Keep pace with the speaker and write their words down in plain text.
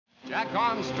Jack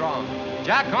Armstrong,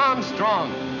 Jack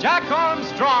Armstrong, Jack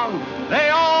Armstrong, the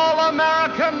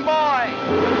all-American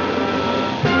boy.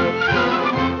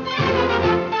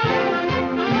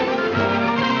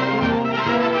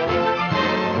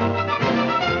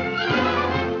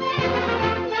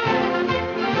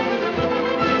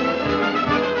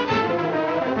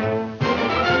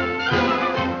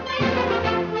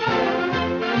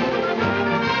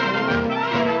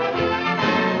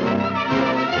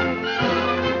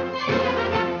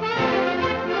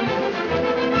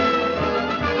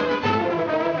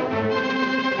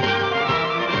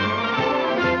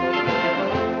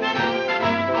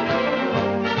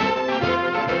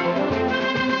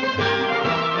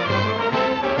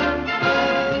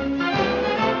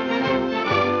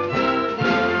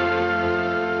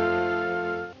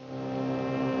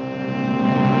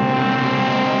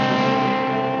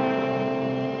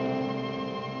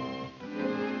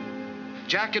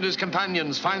 Jack and his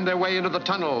companions find their way into the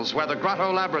tunnels where the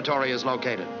Grotto Laboratory is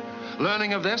located.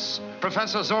 Learning of this,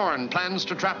 Professor Zorn plans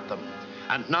to trap them.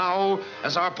 And now,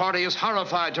 as our party is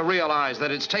horrified to realize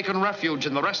that it's taken refuge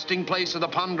in the resting place of the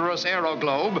ponderous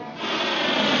aeroglobe,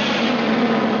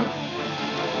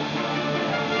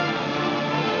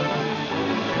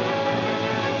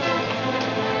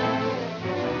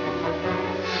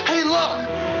 hey, look!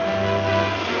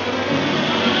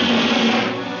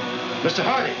 Mr.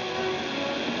 Hardy.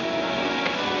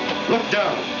 Look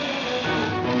down.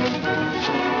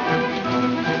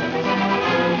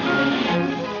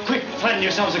 Quick, flatten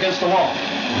yourselves against the wall.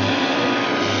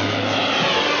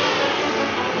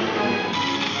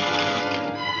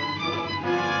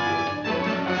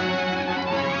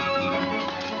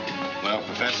 Well,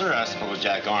 Professor, I suppose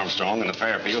Jack Armstrong and the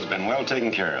Fairfields been well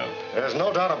taken care of. There's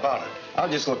no doubt about it. I'll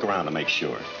just look around to make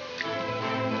sure.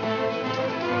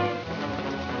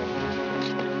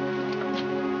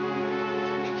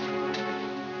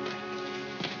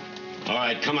 All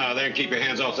right, come out of there and keep your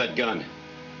hands off that gun.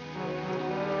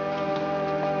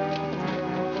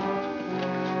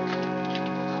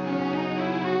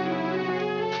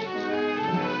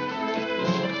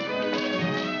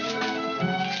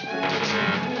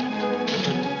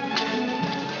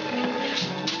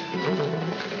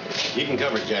 You can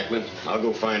cover it, Jacqueline. I'll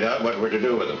go find out what we're to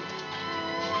do with them.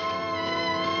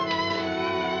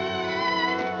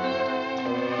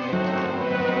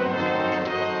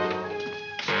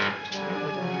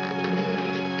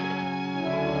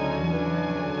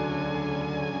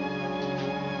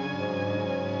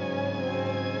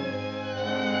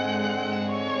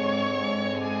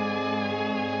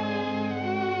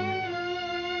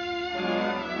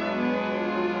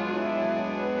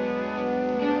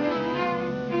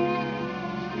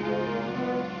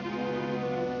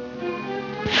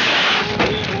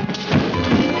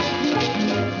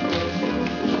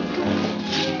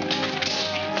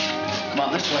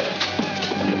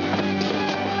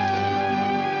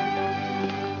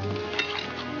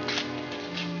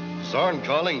 Zorn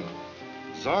calling.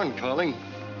 Zorn calling.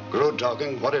 Grood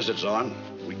talking. What is it, Zorn?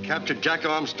 We captured Jack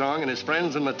Armstrong and his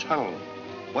friends in the tunnel.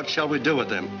 What shall we do with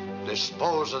them?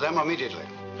 Dispose of them immediately.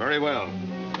 Very well.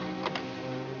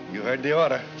 You heard the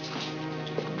order.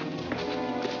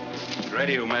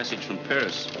 Radio message from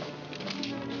Paris.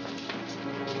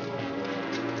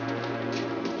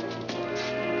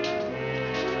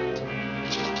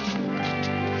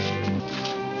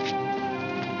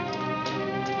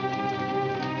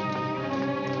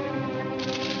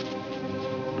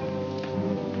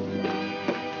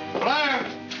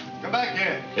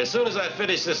 As soon as I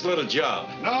finish this little job.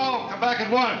 No, come back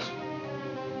at once.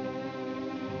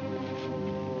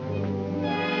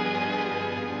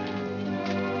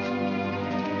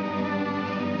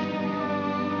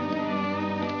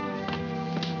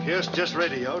 Pierce just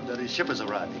radioed that his ship is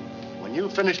arriving. When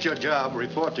you've finished your job,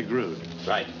 report to Grood.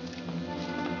 Right.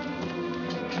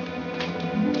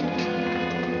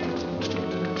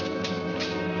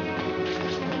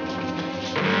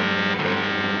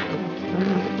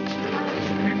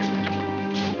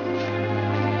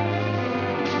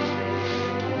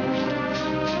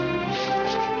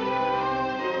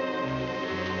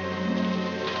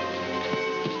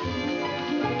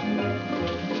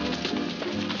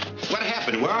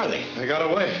 Where are they? They got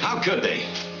away. How could they?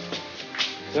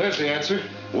 There's the answer.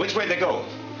 Which way they go?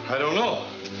 I don't know.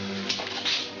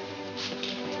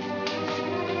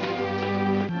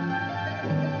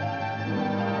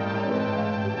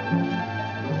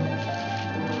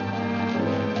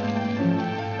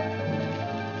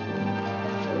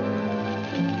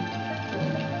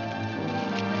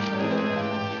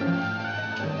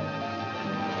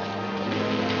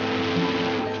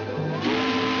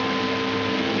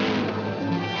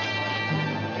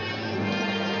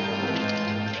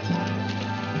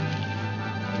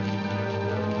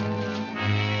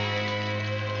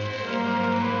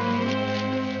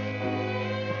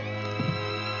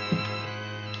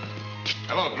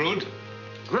 Grood.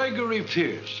 Gregory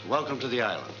Pierce, welcome to the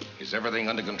island. Is everything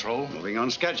under control? Moving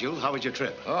on schedule. How was your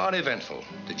trip? Uneventful.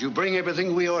 Did you bring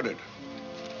everything we ordered?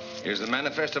 Here's the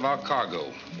manifest of our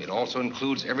cargo. It also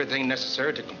includes everything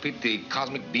necessary to complete the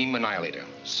cosmic beam annihilator.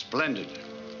 Splendid.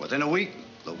 Within a week,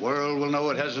 the world will know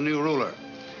it has a new ruler.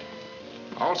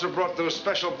 I also brought those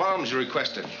special bombs you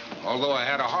requested, although I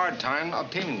had a hard time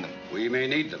obtaining them. We may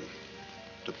need them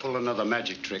to pull another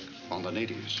magic trick on the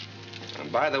natives. And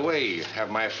by the way, have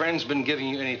my friends been giving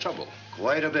you any trouble?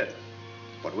 Quite a bit.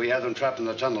 But we have them trapped in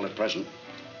the tunnel at present.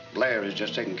 Blair is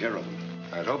just taking care of them.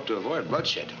 I'd hope to avoid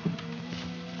bloodshed.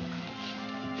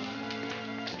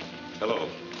 Hello,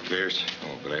 Pierce.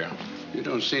 Oh, Blair. You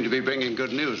don't seem to be bringing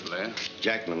good news, Blair.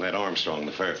 Jackman let Armstrong and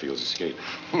the Fairfields escape.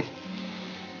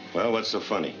 Well, what's so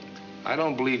funny? I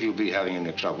don't believe you'll be having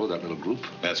any trouble with that little group.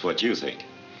 That's what you think.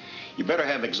 You better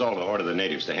have Exalta order the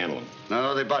natives to handle them.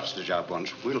 No, they botched the job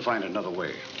once. We'll find another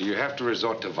way. Do you have to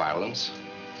resort to violence?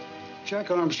 Jack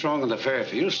Armstrong and the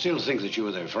Fairfields still think that you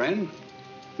were their friend.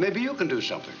 Maybe you can do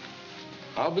something.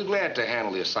 I'll be glad to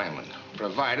handle the assignment,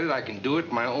 provided I can do it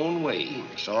my own way.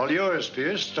 It's all yours,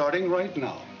 Pierce, starting right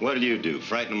now. What'll you do,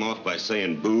 frighten them off by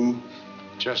saying boo?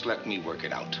 Just let me work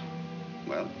it out.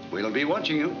 Well, we'll be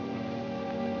watching you.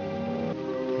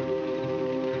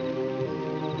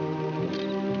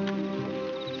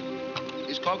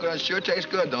 These coconuts sure taste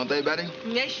good, don't they, Betty?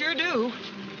 They sure do.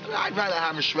 I'd rather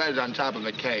have them shredded on top of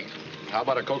a cake. How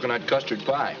about a coconut custard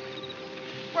pie?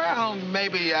 Well,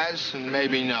 maybe yes and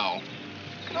maybe no.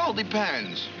 It all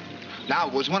depends. Now,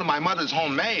 it was one of my mother's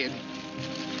homemade.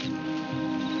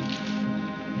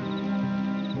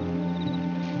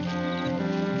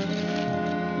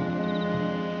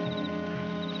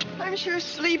 I'm sure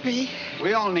sleepy.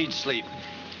 We all need sleep.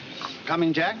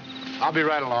 Coming, Jack? I'll be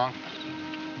right along.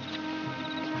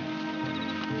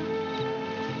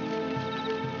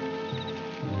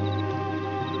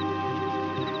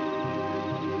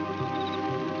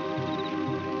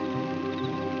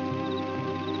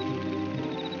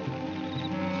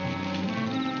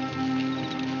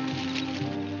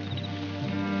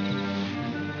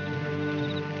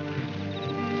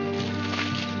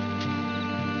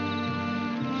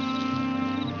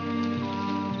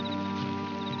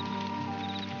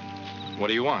 What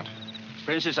do you want?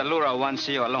 Princess Alura wants to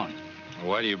see you alone.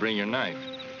 Why do you bring your knife?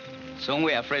 Soon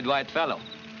we afraid white fellow.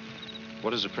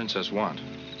 What does the princess want?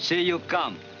 See you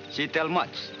come. She tell much.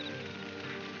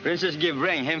 Princess give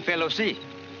ring, him fellow see.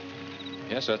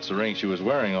 Yes, that's the ring she was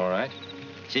wearing, all right.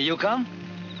 See you come?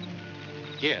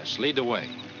 Yes, lead the way.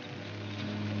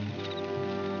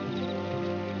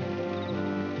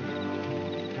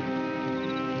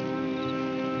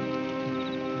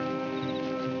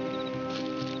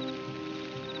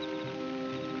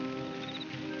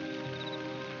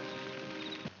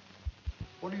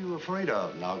 What are you afraid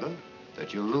of, Naga?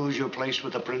 That you'll lose your place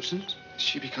with the princess?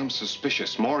 She becomes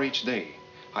suspicious more each day.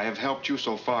 I have helped you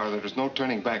so far, there is no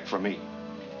turning back for me.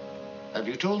 Have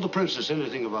you told the princess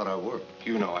anything about our work?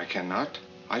 You know I cannot.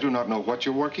 I do not know what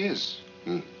your work is.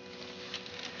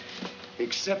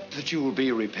 Except that you will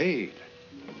be repaid.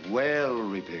 Well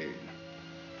repaid.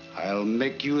 I'll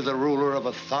make you the ruler of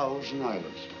 1,000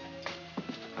 islands.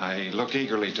 I look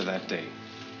eagerly to that day.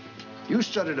 You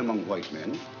studied among white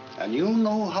men, and you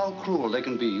know how cruel they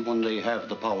can be when they have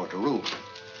the power to rule.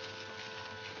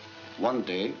 One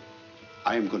day,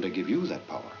 I'm going to give you that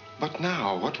power. But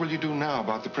now, what will you do now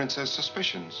about the princess'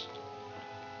 suspicions?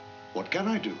 What can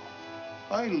I do?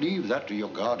 I leave that to your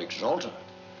god Exalta.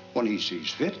 When he sees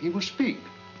fit, he will speak.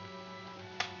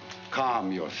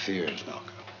 Calm your fears, Naga.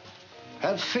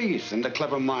 Have faith in the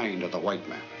clever mind of the white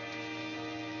man.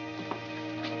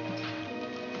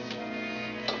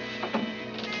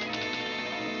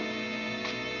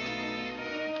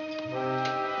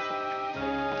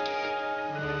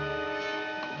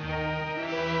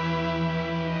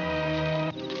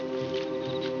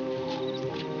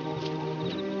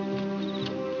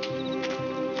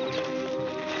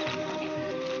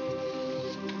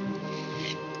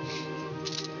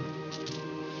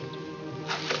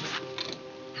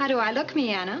 How do I look,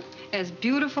 Miana? As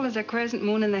beautiful as a crescent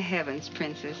moon in the heavens,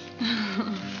 Princess.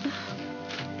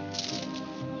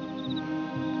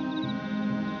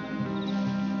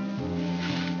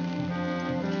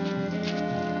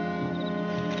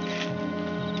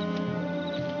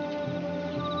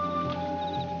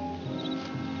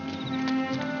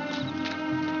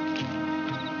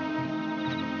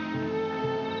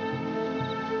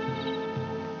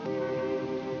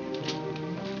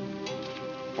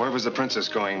 Where was the princess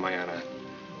going, Mayana?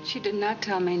 She did not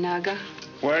tell me, Naga.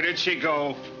 Where did she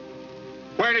go?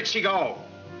 Where did she go?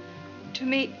 To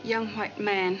meet young white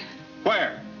man.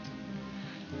 Where?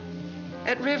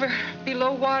 At river,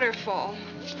 below waterfall.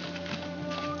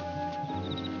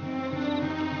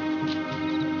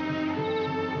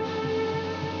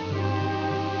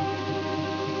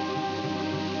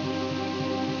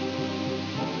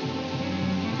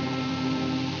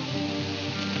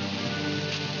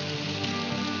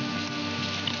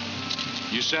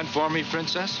 You sent for me,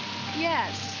 Princess?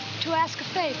 Yes, to ask a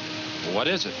favor. What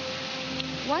is it?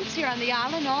 Once here on the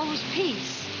island, all was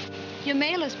peace.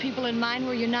 Yamela's people and mine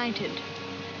were united.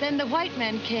 Then the white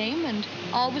men came, and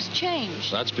all was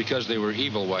changed. That's because they were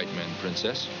evil white men,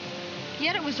 Princess.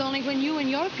 Yet it was only when you and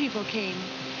your people came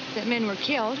that men were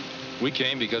killed. We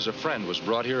came because a friend was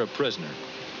brought here a prisoner.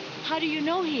 How do you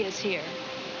know he is here?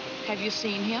 Have you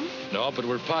seen him? No, but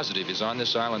we're positive he's on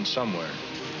this island somewhere.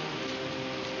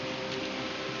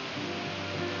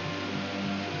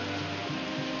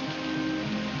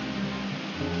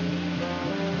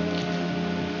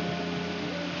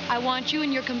 I want you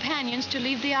and your companions to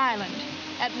leave the island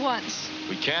at once.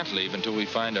 We can't leave until we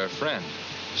find our friend.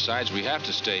 Besides, we have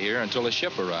to stay here until a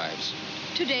ship arrives.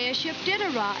 Today a ship did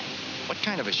arrive. What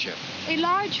kind of a ship? A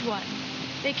large one.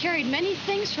 They carried many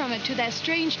things from it to that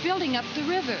strange building up the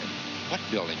river. What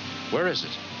building? Where is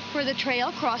it? Where the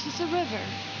trail crosses the river.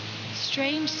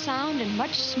 Strange sound and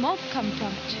much smoke come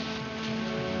from it.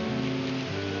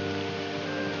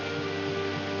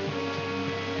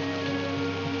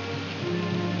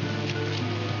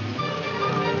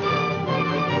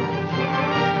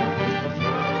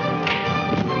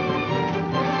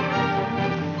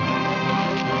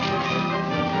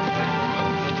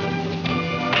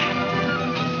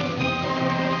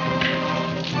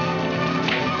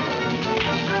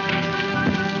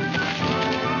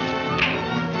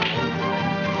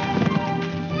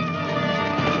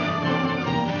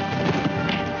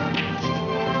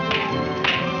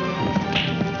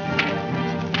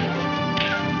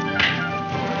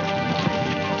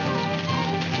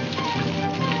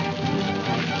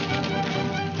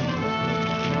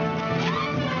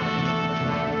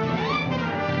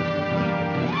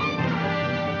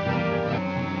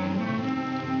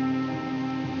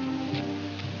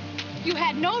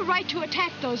 To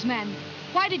attack those men.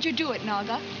 Why did you do it,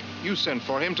 Naga? You sent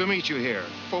for him to meet you here.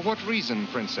 For what reason,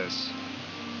 Princess?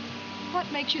 What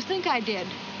makes you think I did?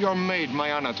 Your maid,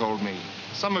 Mayana, told me.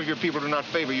 Some of your people do not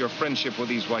favor your friendship with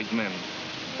these white men.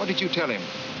 What did you tell him?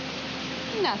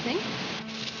 Nothing.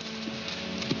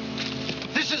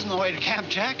 This isn't the way to camp,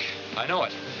 Jack. I know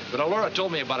it. But Alura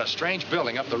told me about a strange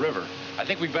building up the river. I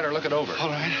think we'd better look it over. All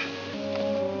right.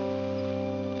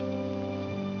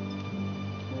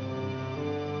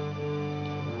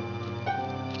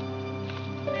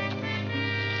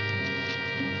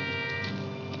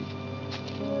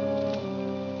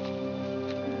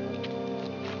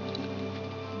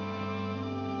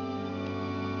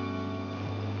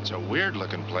 It's a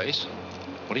weird-looking place.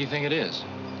 What do you think it is?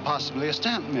 Possibly a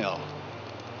stamp mill.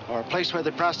 Or a place where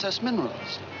they process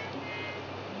minerals.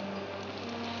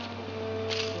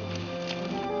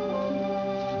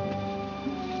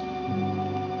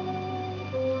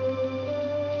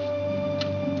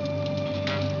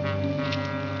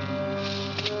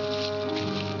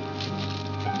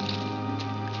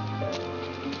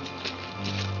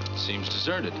 Seems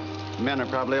deserted. Men are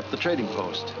probably up the trading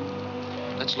post.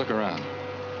 Let's look around.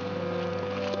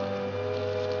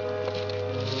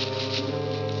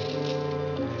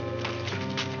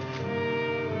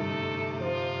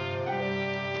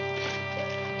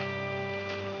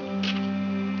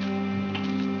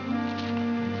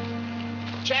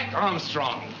 Jack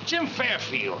Armstrong, Jim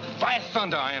Fairfield. By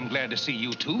thunder, I am glad to see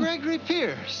you two. Gregory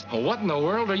Pierce. Well, what in the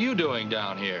world are you doing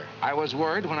down here? I was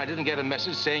worried when I didn't get a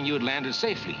message saying you had landed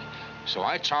safely. So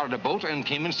I chartered a boat and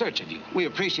came in search of you. We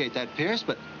appreciate that, Pierce,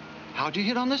 but how'd you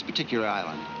hit on this particular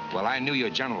island? Well, I knew your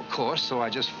general course, so I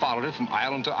just followed it from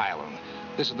island to island.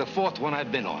 This is the fourth one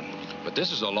I've been on. But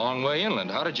this is a long way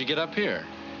inland. How did you get up here?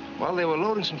 Well, they were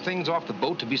loading some things off the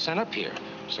boat to be sent up here,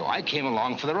 so I came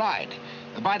along for the ride.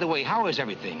 By the way, how is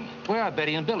everything? Where are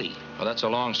Betty and Billy? Well, that's a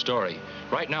long story.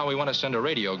 Right now, we want to send a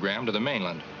radiogram to the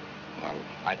mainland. Well,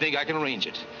 I think I can arrange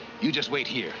it. You just wait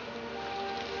here.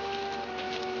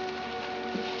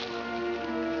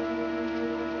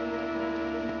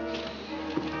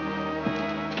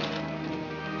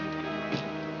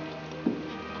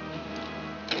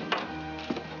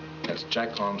 That's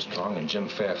Jack Armstrong and Jim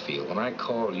Fairfield. When I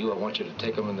call you, I want you to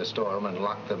take them in the storeroom and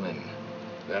lock them in.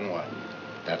 Then what?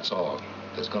 That's all.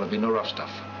 There's going to be no rough stuff.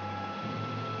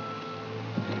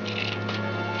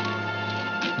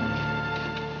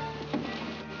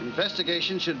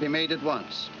 Investigation should be made at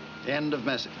once. End of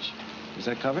message. Is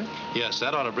that covered? Yes,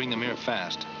 that ought to bring them here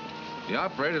fast. The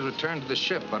operator's returned to the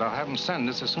ship, but I'll have him send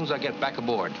this as soon as I get back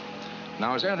aboard.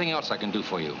 Now, is there anything else I can do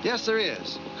for you? Yes, there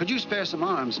is. Could you spare some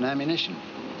arms and ammunition?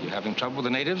 You having trouble with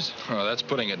the natives? Oh, that's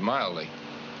putting it mildly.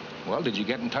 Well, did you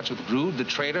get in touch with Grood, the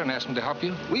trader, and ask him to help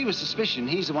you? We have a suspicion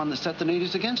he's the one that set the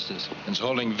natives against us. And's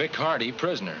holding Vic Hardy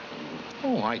prisoner.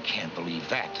 Oh, I can't believe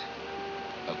that.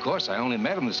 Of course, I only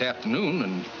met him this afternoon,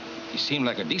 and he seemed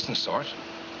like a decent sort.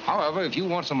 However, if you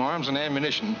want some arms and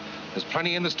ammunition, there's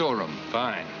plenty in the storeroom.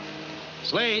 Fine.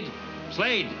 Slade!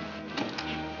 Slade!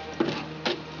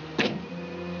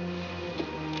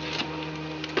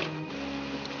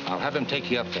 I'll have him take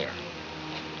you up there.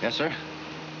 Yes, sir.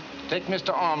 Take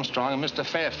Mr. Armstrong and Mr.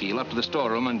 Fairfield up to the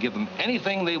storeroom and give them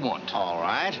anything they want. All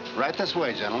right. Right this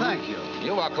way, gentlemen. Thank you.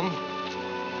 You're welcome.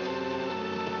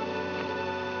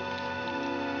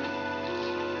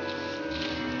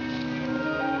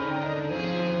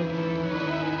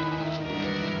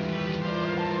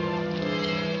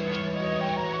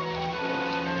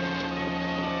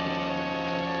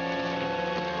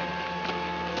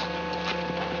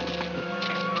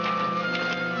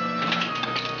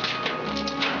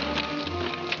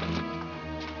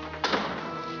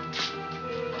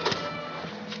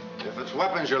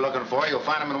 Weapons you're looking for, you'll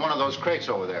find them in one of those crates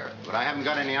over there. But I haven't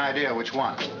got any idea which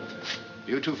one.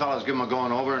 You two fellas give them a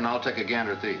going over, and I'll take a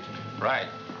gander at these. Right.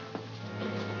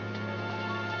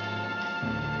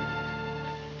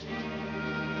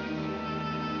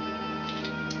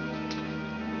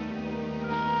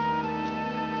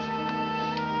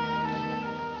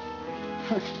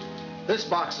 This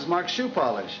box is marked shoe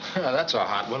polish. That's a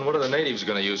hot one. What are the natives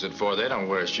going to use it for? They don't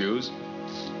wear shoes.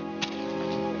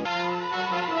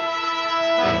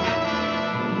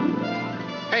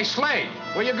 Hey, Slade,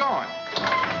 where you going?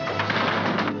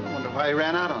 I wonder why he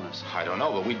ran out on us. I don't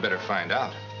know, but we'd better find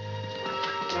out.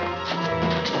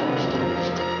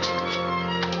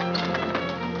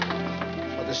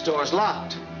 Well, the store's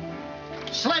locked.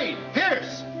 Slade,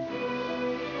 Pierce!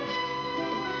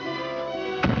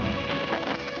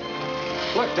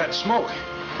 Look, that smoke.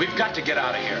 We've got to get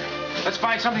out of here. Let's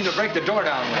find something to break the door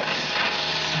down with.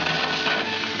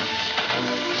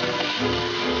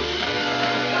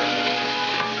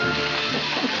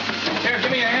 Here,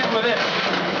 give me a hand with this.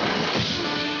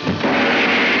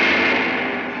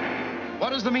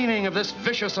 What is the meaning of this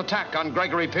vicious attack on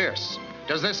Gregory Pierce?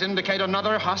 Does this indicate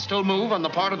another hostile move on the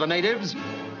part of the natives?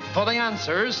 For the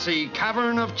answers, see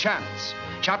Cavern of Chance,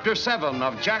 Chapter 7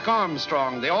 of Jack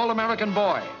Armstrong, the All-American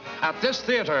Boy, at this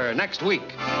theater next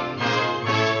week.